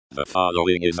The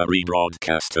following is a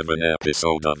rebroadcast of an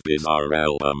episode of Bizarre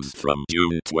Albums from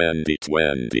June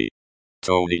 2020.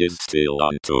 Tony is still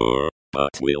on tour,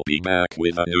 but we'll be back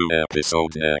with a new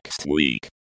episode next week.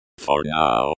 For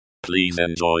now, please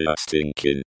enjoy a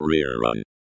stinking rerun.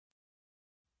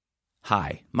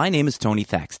 Hi, my name is Tony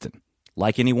Thaxton.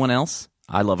 Like anyone else,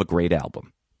 I love a great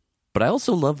album. But I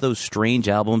also love those strange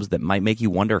albums that might make you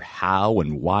wonder how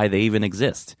and why they even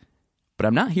exist. But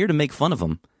I'm not here to make fun of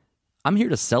them. I'm here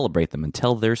to celebrate them and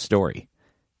tell their story.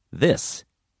 This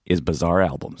is Bizarre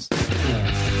Albums.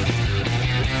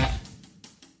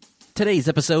 Today's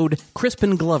episode,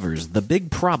 Crispin Glover's The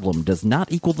Big Problem Does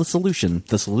Not Equal the Solution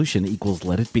Equals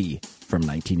Let It Be, from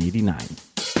 1989.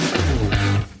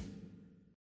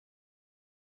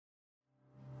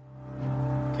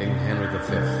 King Henry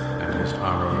V and his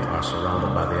army are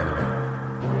surrounded by the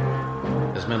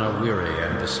enemy. His men are weary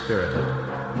and dispirited.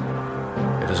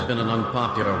 It has been an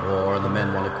unpopular war, and the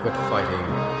men want to quit fighting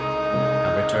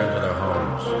and return to their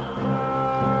homes.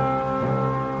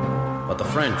 But the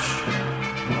French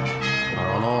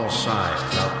are on all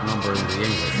sides, outnumbering the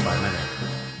English by many.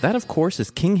 That, of course, is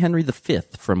King Henry V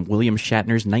from William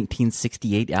Shatner's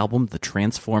 1968 album, The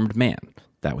Transformed Man.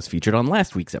 That was featured on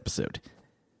last week's episode.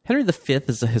 Henry V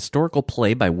is a historical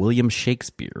play by William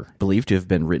Shakespeare, believed to have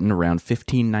been written around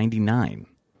 1599.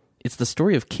 It's the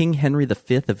story of King Henry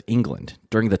V of England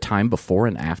during the time before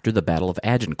and after the Battle of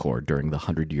Agincourt during the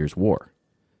 100 Years' War.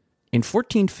 In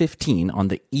 1415, on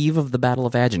the eve of the Battle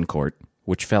of Agincourt,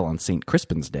 which fell on St.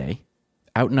 Crispin's Day,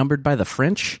 outnumbered by the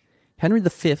French, Henry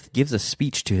V gives a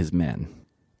speech to his men,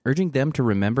 urging them to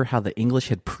remember how the English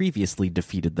had previously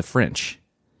defeated the French.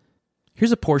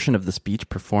 Here's a portion of the speech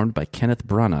performed by Kenneth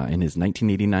Branagh in his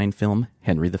 1989 film,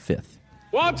 Henry V.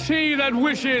 What's he that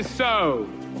wishes so?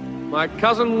 My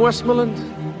cousin Westmoreland?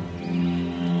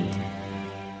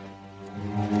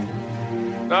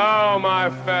 No, my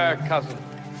fair cousin.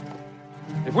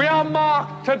 If we are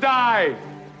marked to die,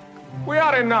 we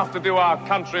are enough to do our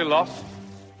country loss.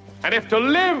 And if to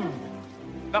live,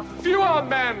 the fewer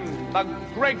men, the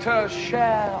greater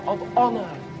share of honor.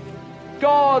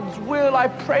 God's will, I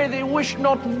pray thee, wish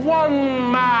not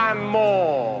one man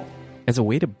more. As a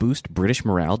way to boost British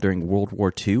morale during World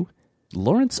War II,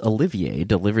 Laurence Olivier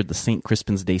delivered the St.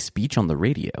 Crispin's Day speech on the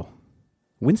radio.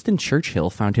 Winston Churchill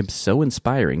found him so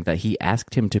inspiring that he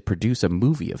asked him to produce a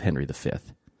movie of Henry V.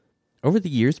 Over the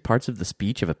years, parts of the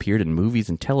speech have appeared in movies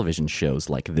and television shows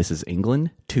like This Is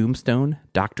England, Tombstone,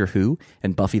 Doctor Who,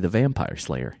 and Buffy the Vampire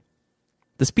Slayer.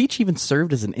 The speech even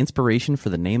served as an inspiration for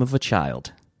the name of a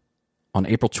child. On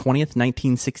April 20th,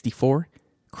 1964,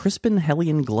 Crispin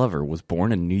Hellion Glover was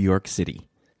born in New York City,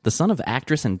 the son of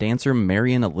actress and dancer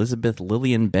Marion Elizabeth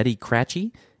Lillian Betty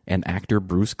Cratchey and actor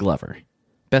Bruce Glover,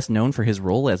 best known for his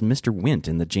role as Mr. Wint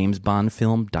in the James Bond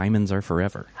film Diamonds Are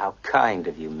Forever. How kind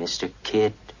of you, Mr.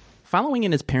 Kidd. Following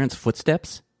in his parents'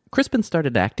 footsteps, Crispin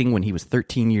started acting when he was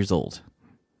 13 years old.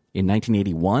 In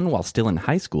 1981, while still in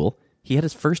high school, he had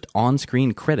his first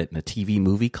on-screen credit in a TV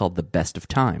movie called The Best of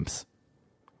Times.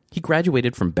 He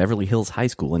graduated from Beverly Hills High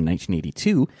School in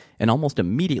 1982 and almost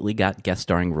immediately got guest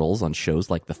starring roles on shows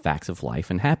like The Facts of Life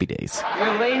and Happy Days.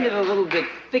 You're laying it a little bit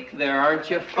thick there, aren't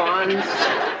you, Fonz?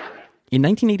 In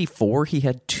 1984, he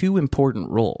had two important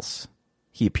roles.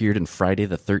 He appeared in Friday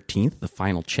the 13th, the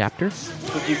final chapter.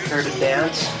 Would you care to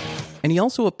dance? And he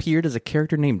also appeared as a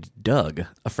character named Doug,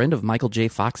 a friend of Michael J.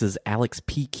 Fox's Alex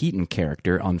P. Keaton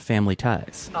character on Family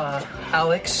Ties.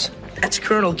 Alex? That's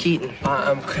Colonel Keaton.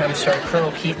 I'm sorry,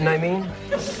 Colonel Keaton, I mean.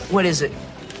 What is it?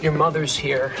 Your mother's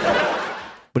here.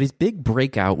 But his big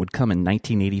breakout would come in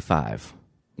 1985.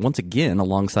 Once again,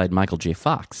 alongside Michael J.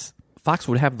 Fox. Fox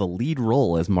would have the lead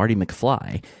role as Marty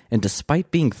McFly, and despite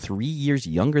being 3 years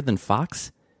younger than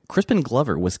Fox, Crispin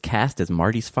Glover was cast as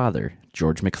Marty's father,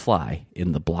 George McFly,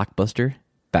 in the blockbuster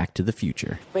Back to the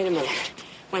Future. Wait a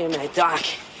minute, Doc.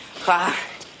 Are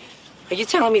you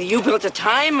telling me that you built a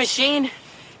time machine?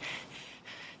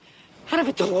 Out of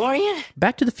a DeLorean?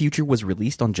 Back to the Future was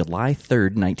released on July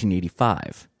 3rd,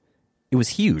 1985. It was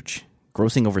huge,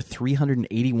 grossing over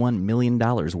 $381 million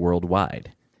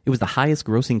worldwide. It was the highest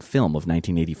grossing film of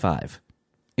 1985.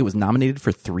 It was nominated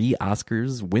for 3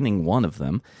 Oscars, winning one of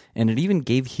them, and it even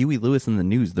gave Huey Lewis and the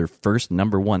News their first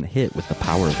 #1 hit with The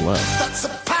Power of Love. That's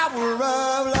the power of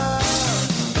love.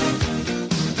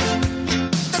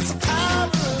 That's the power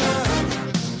of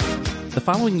love. The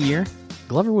following year,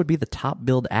 Glover would be the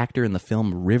top-billed actor in the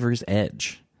film River's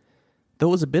Edge. Though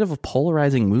it was a bit of a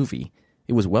polarizing movie,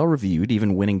 it was well-reviewed,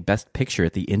 even winning Best Picture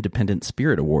at the Independent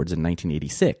Spirit Awards in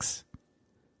 1986.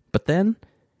 But then,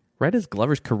 right as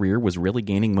Glover's career was really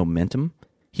gaining momentum,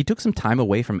 He took some time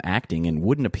away from acting and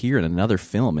wouldn't appear in another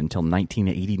film until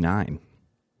 1989.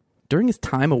 During his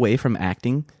time away from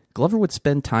acting, Glover would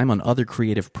spend time on other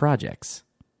creative projects.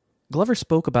 Glover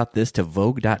spoke about this to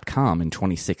Vogue.com in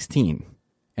 2016.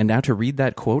 And now to read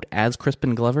that quote as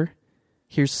Crispin Glover,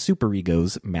 here's Super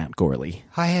Ego's Matt Gorley.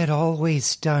 I had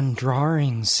always done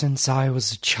drawings since I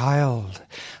was a child.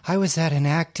 I was at an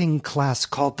acting class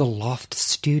called the Loft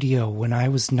Studio when I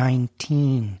was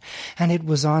 19, and it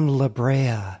was on La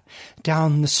Brea.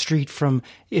 Down the street from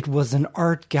it was an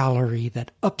art gallery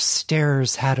that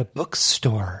upstairs had a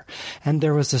bookstore, and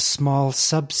there was a small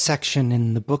subsection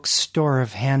in the bookstore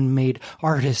of handmade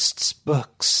artists'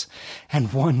 books.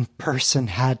 And one person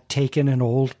had taken an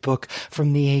old book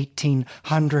from the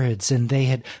 1800s, and they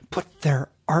had put their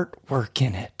artwork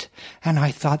in it, and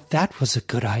I thought that was a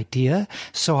good idea,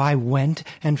 so I went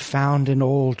and found an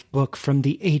old book from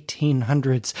the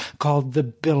 1800s called The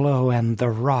Billow and the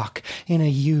Rock in a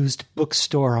used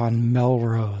bookstore on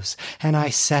Melrose, and I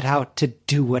set out to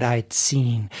do what I'd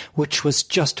seen, which was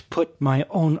just put my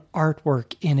own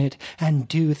artwork in it and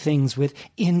do things with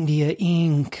India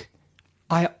ink.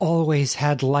 I always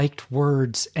had liked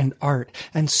words and art,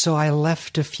 and so I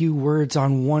left a few words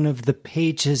on one of the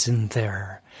pages in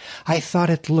there. I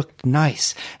thought it looked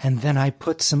nice, and then I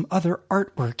put some other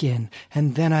artwork in,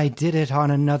 and then I did it on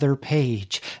another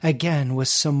page, again with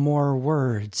some more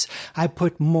words. I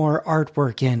put more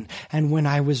artwork in, and when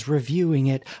I was reviewing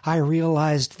it, I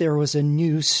realized there was a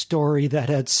new story that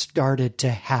had started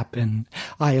to happen.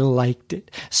 I liked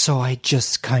it, so I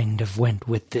just kind of went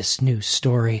with this new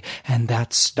story, and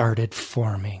that started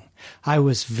forming. I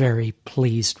was very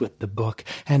pleased with the book,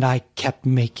 and I kept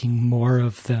making more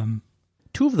of them.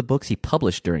 Two of the books he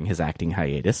published during his acting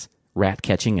hiatus, Rat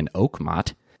Catching and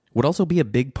Oakmont, would also be a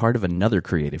big part of another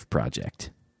creative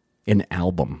project, an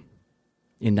album.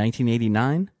 In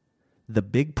 1989, The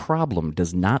Big Problem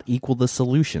Does Not Equal the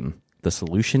Solution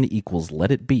Equals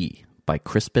Let It Be by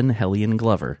Crispin Hellion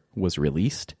Glover was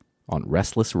released on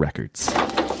Restless Records.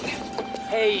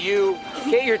 Hey, you,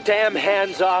 get your damn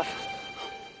hands off.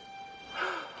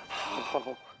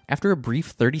 After a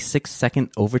brief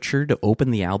 36-second overture to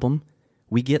open the album,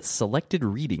 we get selected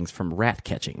readings from Rat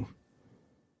Catching.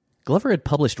 Glover had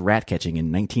published Rat Catching in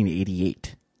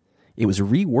 1988. It was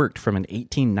reworked from an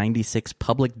 1896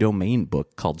 public domain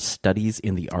book called Studies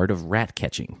in the Art of Rat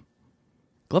Catching.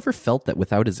 Glover felt that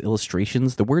without his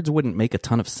illustrations, the words wouldn't make a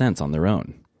ton of sense on their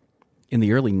own. In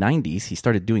the early 90s, he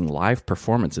started doing live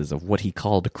performances of what he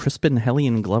called Crispin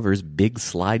Hellion Glover's Big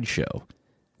Slideshow,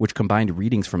 which combined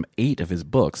readings from 8 of his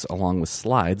books along with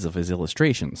slides of his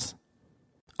illustrations.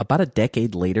 About a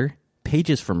decade later,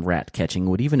 pages from Rat Catching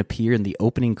would even appear in the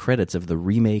opening credits of the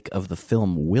remake of the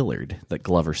film Willard that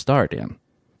Glover starred in.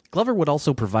 Glover would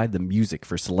also provide the music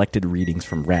for selected readings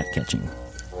from Rat Catching.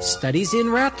 Studies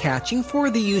in rat catching for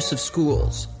the use of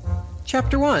schools.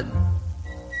 Chapter 1.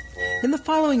 In the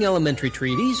following elementary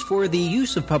treatise for the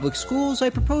use of public schools, I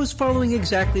propose following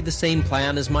exactly the same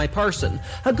plan as my parson,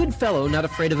 a good fellow not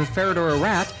afraid of a ferret or a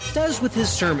rat, does with his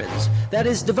sermons. That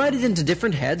is, divided into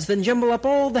different heads, then jumble up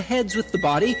all the heads with the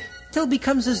body, till it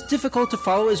becomes as difficult to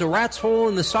follow as a rat's hole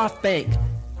in the soft bank.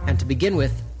 And to begin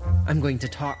with, I'm going to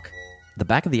talk. The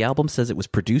back of the album says it was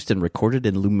produced and recorded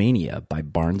in Lumania by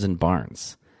Barnes &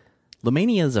 Barnes.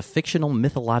 Lumania is a fictional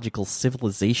mythological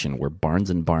civilization where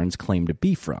Barnes & Barnes claim to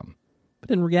be from, but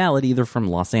in reality they're from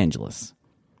Los Angeles.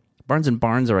 Barnes &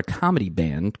 Barnes are a comedy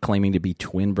band claiming to be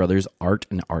twin brothers Art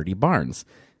and Artie Barnes.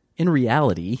 In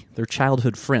reality, they're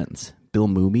childhood friends, Bill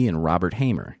Mumy and Robert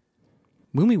Hamer.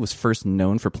 Mumy was first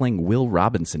known for playing Will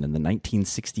Robinson in the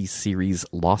 1960s series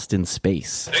Lost in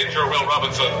Space. Danger, Will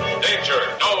Robinson! Danger!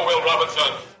 No, Will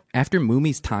Robinson! After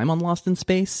Mumy's time on Lost in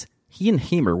Space, he and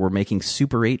Hamer were making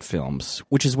Super 8 films,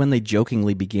 which is when they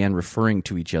jokingly began referring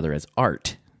to each other as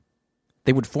Art.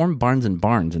 They would form Barnes &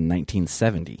 Barnes in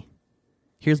 1970.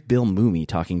 Here's Bill Mumy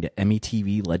talking to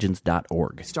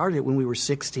METVLegends.org. We started it when we were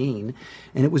 16,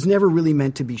 and it was never really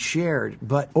meant to be shared.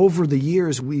 But over the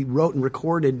years, we wrote and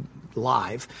recorded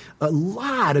live a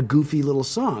lot of goofy little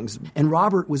songs. And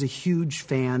Robert was a huge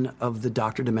fan of the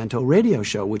Dr. Demento radio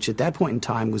show, which at that point in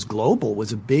time was global,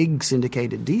 was a big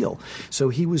syndicated deal. So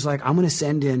he was like, I'm going to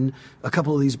send in a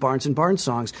couple of these Barnes & Barnes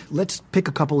songs. Let's pick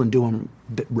a couple and do them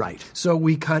right. So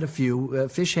we cut a few.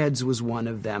 Fish Heads was one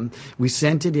of them. We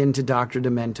sent it in to Dr.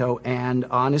 Demento, and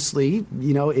honestly,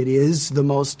 you know, it is the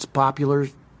most popular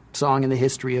song in the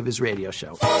history of his radio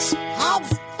show. Fish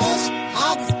heads,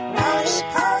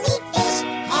 roly-poly fish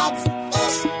heads,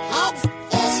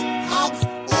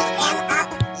 eat them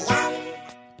up, yum.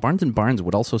 Barnes & Barnes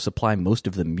would also supply most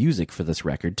of the music for this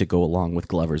record to go along with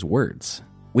Glover's words.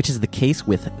 which is the case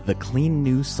with The Clean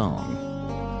New Song.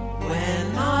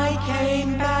 When I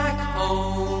came back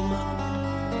home,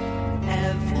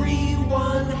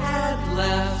 everyone had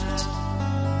left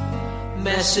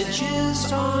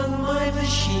messages on my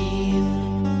machine.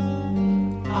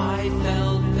 I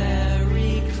felt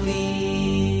very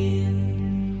clean.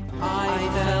 I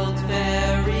felt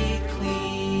very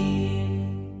clean.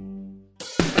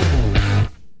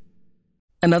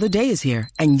 Another day is here,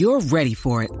 and you're ready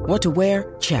for it. What to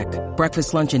wear? Check.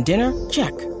 Breakfast, lunch, and dinner?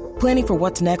 Check. Planning for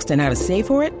what's next and how to save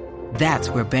for it? That's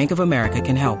where Bank of America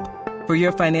can help. For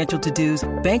your financial to-dos,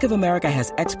 Bank of America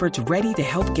has experts ready to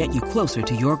help get you closer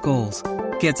to your goals.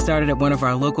 Get started at one of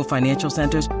our local financial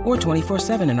centers or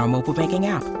 24/7 in our mobile banking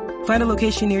app. Find a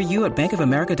location near you at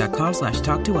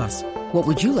bankofamerica.com/talktous. What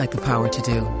would you like the power to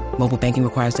do? Mobile banking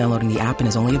requires downloading the app and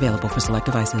is only available for select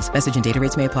devices. Message and data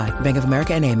rates may apply. Bank of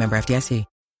America NA, member FDIC.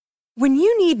 When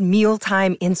you need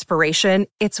mealtime inspiration,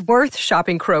 it's worth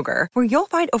shopping Kroger, where you'll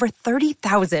find over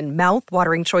 30,000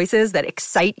 mouth-watering choices that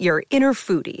excite your inner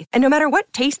foodie. And no matter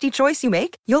what tasty choice you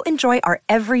make, you'll enjoy our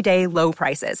everyday low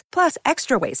prices, plus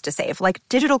extra ways to save, like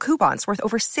digital coupons worth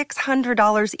over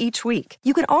 $600 each week.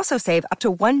 You can also save up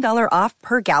to $1 off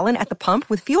per gallon at the pump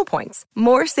with fuel points.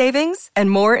 More savings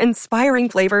and more inspiring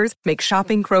flavors make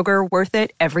shopping Kroger worth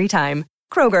it every time.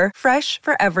 Kroger, fresh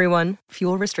for everyone.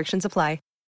 Fuel restrictions apply.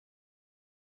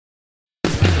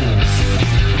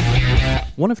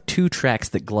 One of two tracks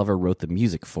that Glover wrote the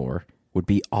music for would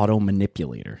be Auto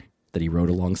Manipulator, that he wrote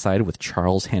alongside with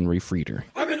Charles Henry Frieder.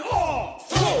 I'm an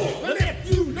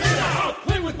manipulator. I'll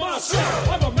play with myself.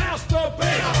 I'm a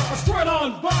masturbator. I strut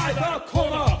on by the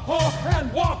corner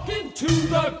and walk into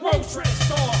the grocery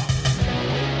store.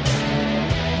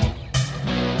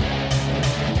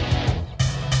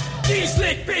 These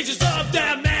slick pages of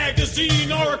their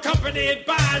magazine are accompanied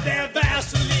by their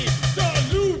Vaseline. The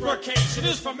lubrication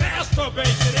is for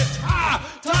masturbation. It's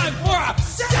time for a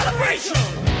celebration.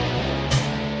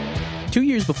 2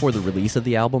 years before the release of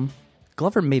the album,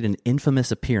 Glover made an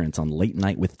infamous appearance on Late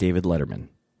Night with David Letterman.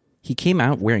 He came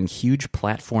out wearing huge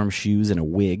platform shoes and a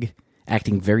wig,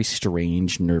 acting very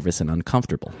strange, nervous, and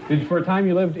uncomfortable. For a time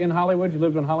you lived in Hollywood? You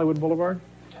lived on Hollywood Boulevard?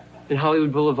 In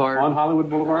Hollywood Boulevard. On Hollywood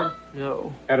Boulevard?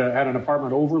 No. At an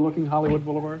apartment overlooking Hollywood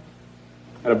Boulevard?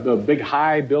 At a big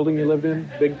high building you lived in?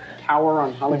 Big tower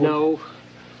on Hollywood?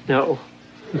 No.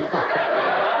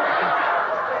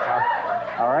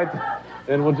 All right.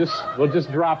 Then we'll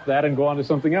just drop that and go on to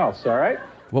something else, all right?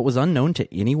 What was unknown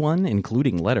to anyone,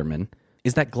 including Letterman,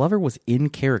 is that Glover was in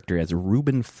character as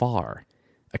Reuben Farr,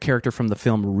 a character from the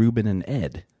film Reuben and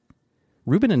Ed.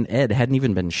 Reuben and Ed hadn't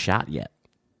even been shot yet.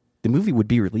 The movie would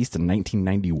be released in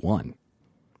 1991.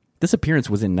 This appearance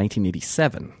was in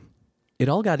 1987. It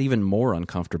all got even more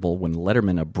uncomfortable when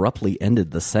Letterman abruptly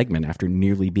ended the segment after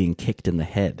nearly being kicked in the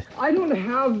head. I don't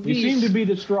have these... You seem to be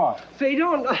distraught. They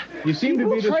don't... You seem to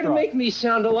be distraught. People try to make me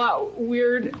sound a lot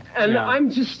weird, and yeah.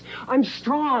 I'm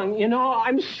strong, you know?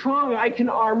 I'm strong. I can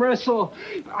arm wrestle.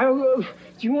 Do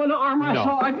you want to arm wrestle?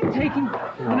 No. I've been taking...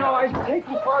 I've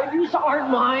taken part. These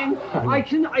aren't mine. I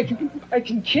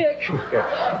can kick.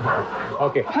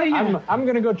 Okay. I'm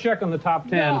going to go check on the top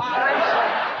 10. No,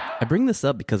 I bring this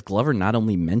up because Glover not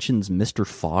only mentions Mr.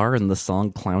 Farr in the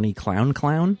song Clowny Clown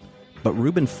Clown, but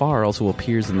Reuben Farr also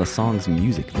appears in the song's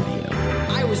music video.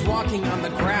 I was walking on the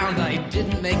ground, I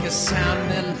didn't make a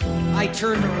sound, then I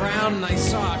turned around and I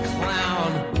saw a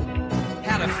clown.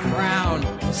 Had a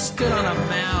frown, stood on a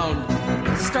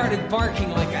mound, started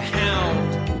barking like a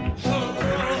hound.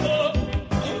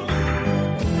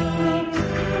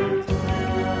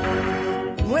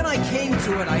 When I came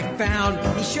to it, I found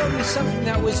he showed me something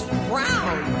that was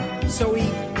brown. So we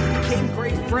became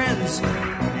great friends,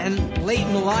 and late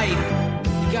in life,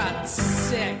 he got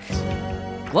sick.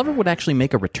 Glover would actually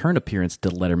make a return appearance to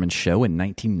Letterman's show in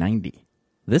 1990.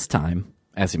 This time,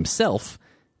 as himself,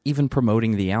 even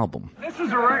promoting the album. This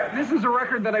is a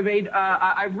record that I made.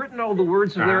 I've written all the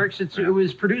words and lyrics. It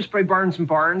was produced by Barnes and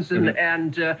Barnes,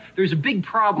 and there's a big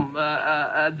problem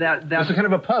that This is kind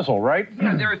of a puzzle, right?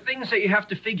 Yeah, there are things that you have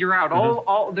to figure out.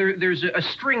 There's a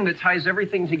string that ties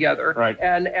everything together, right?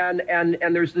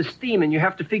 And there's this theme, and you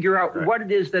have to figure out what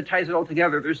it is that ties it all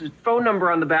together. There's a phone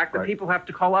number on the back that people have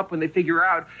to call up when they figure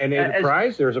out. And a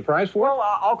prize? There's a prize for it? Well,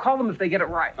 I'll call them if they get it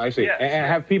right. I see. Yes. And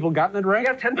have people gotten it right?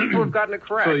 Yeah, 10 people have gotten it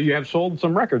correct. So you have sold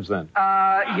some records then?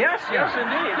 Yes,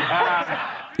 indeed.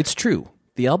 It's true.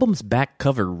 The album's back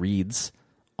cover reads,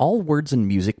 "All words and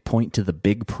music point to the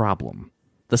big problem.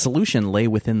 The solution lay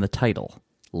within the title,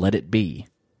 Let It Be."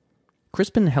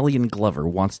 Crispin Hellion Glover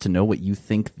wants to know what you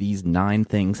think these 9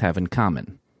 things have in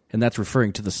common, and that's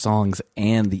referring to the songs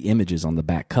and the images on the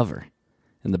back cover.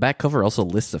 And the back cover also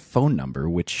lists a phone number,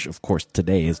 which, of course,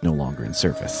 today is no longer in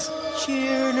service.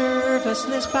 Sheer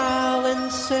nervousness,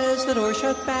 balance says the door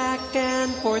shut back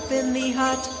and forth in the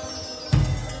hut.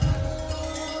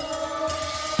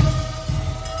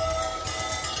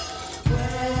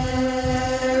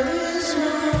 Where is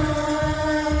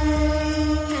mine?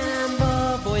 And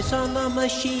the voice on the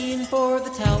machine for the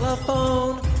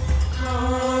telephone.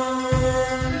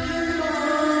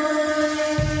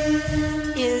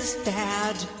 Is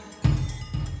Dad.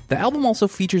 The album also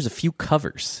features a few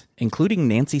covers, including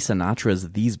Nancy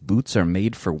Sinatra's These Boots Are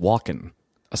Made for Walkin',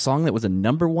 a song that was a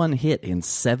 #1 hit in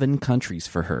 7 countries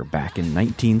for her back in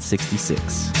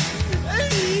 1966.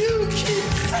 You keep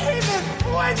saying it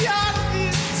when you ought to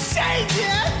be saying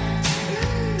it.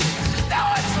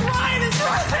 No, it's right,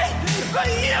 but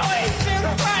you ain't been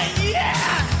right yet.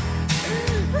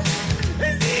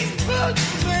 These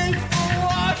boots are made for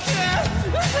walking,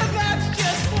 and that's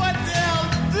just what they'll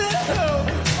do.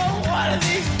 But one of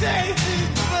these days, these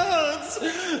boots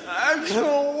are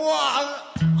gonna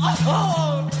walk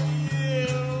on you.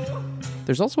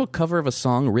 There's also a cover of a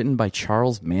song written by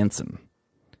Charles Manson.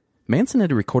 Manson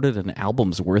had recorded an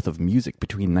album's worth of music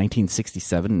between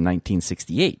 1967 and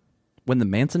 1968. When the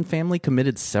Manson family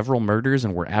committed several murders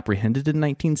and were apprehended in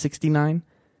 1969,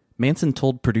 Manson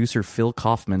told producer Phil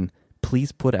Kaufman,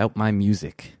 "Please put out my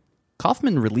music."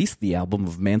 Kaufman released the album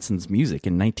of Manson's music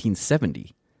in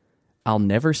 1970. I'll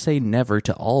Never Say Never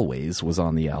to Always was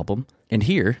on the album, and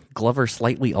here, Glover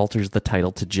slightly alters the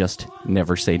title to just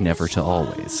Never Say Never to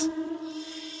Always.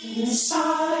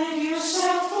 Inside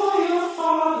yourself for your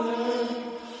father,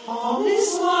 all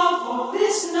is love, all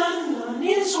is none, none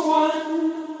is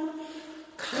one.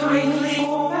 Kindly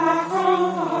fall back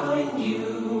from behind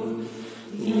you.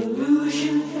 The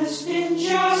illusion has been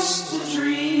just a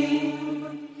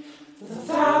dream. The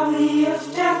valley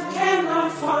of death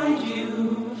cannot find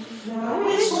you. Now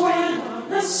is when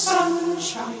the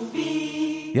sunshine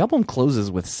beams. The album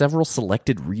closes with several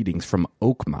selected readings from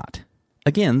Oakmont.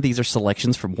 Again, these are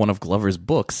selections from one of Glover's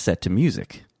books set to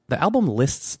music. The album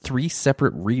lists 3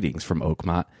 separate readings from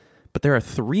Oakmont, but there are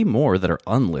 3 more that are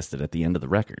unlisted at the end of the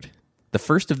record. The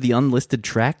first of the unlisted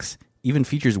tracks even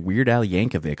features Weird Al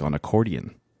Yankovic on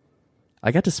accordion.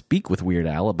 I got to speak with Weird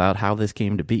Al about how this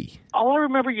came to be. All I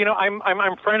remember, I'm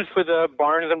friends with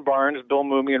Barnes and Barnes, Bill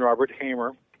Mooney and Robert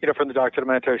Hamer, from the Dr.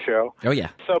 Demento show. Oh, yeah.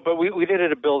 So, but we did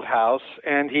it at Bill's house,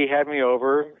 and he had me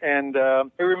over, and I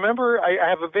remember, I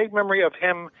have a vague memory of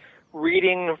him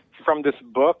reading from this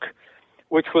book,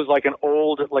 which was like an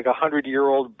old, like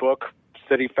 100-year-old book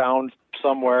that he found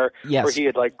somewhere, yes, where he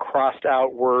had like crossed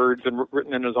out words and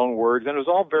written in his own words, and it was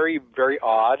all very, very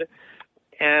odd.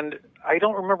 And I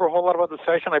don't remember a whole lot about the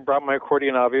session. I brought my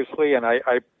accordion, obviously, and I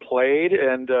played,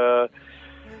 and I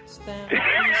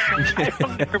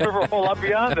don't remember a whole lot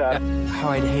beyond that. How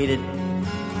I'd hate it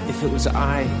if it was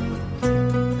I,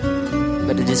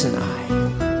 but it isn't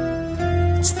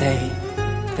I. It's they.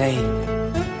 They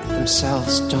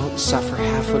themselves don't suffer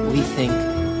half what we think.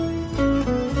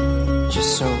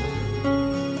 Just so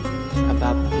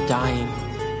about the dying.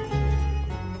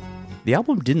 The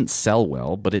album didn't sell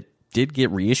well, but it did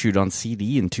get reissued on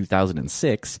CD in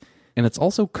 2006, and it's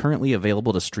also currently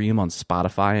available to stream on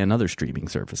Spotify and other streaming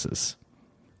services.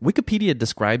 Wikipedia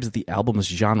describes the album's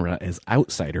genre as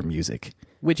outsider music,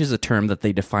 which is a term that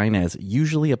they define as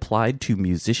usually applied to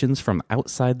musicians from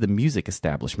outside the music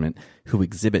establishment who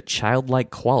exhibit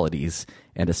childlike qualities,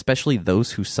 and especially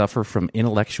those who suffer from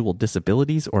intellectual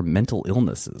disabilities or mental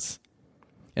illnesses.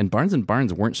 And Barnes &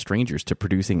 Barnes weren't strangers to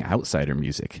producing outsider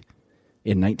music.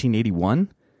 In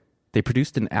 1981, they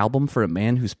produced an album for a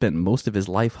man who spent most of his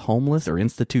life homeless or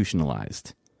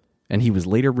institutionalized, and he was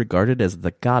later regarded as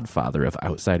the godfather of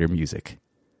outsider music,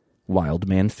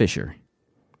 Wildman Fisher.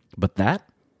 But that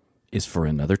is for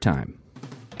another time.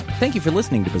 Thank you for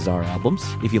listening to Bizarre Albums.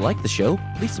 If you like the show,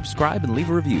 please subscribe and leave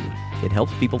a review. It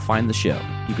helps people find the show.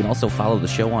 You can also follow the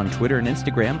show on Twitter and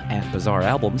Instagram at Bizarre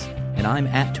Albums, and I'm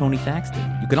at Tony Thaxton.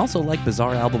 You can also like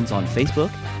Bizarre Albums on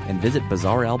Facebook and visit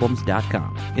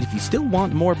BizarreAlbums.com. And if you still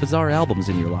want more Bizarre Albums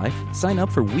in your life, sign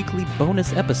up for weekly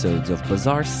bonus episodes of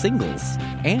Bizarre Singles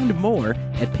and more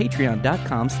at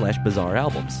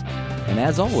Patreon.com/BizarreAlbums. And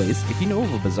as always, if you know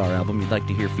of a Bizarre Album you'd like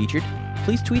to hear featured,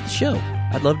 please tweet the show.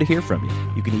 I'd love to hear from you.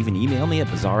 You can even email me at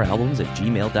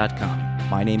bizarrealbums@gmail.com.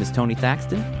 My name is Tony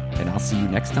Thaxton, and I'll see you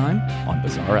next time on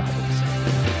Bizarre Albums.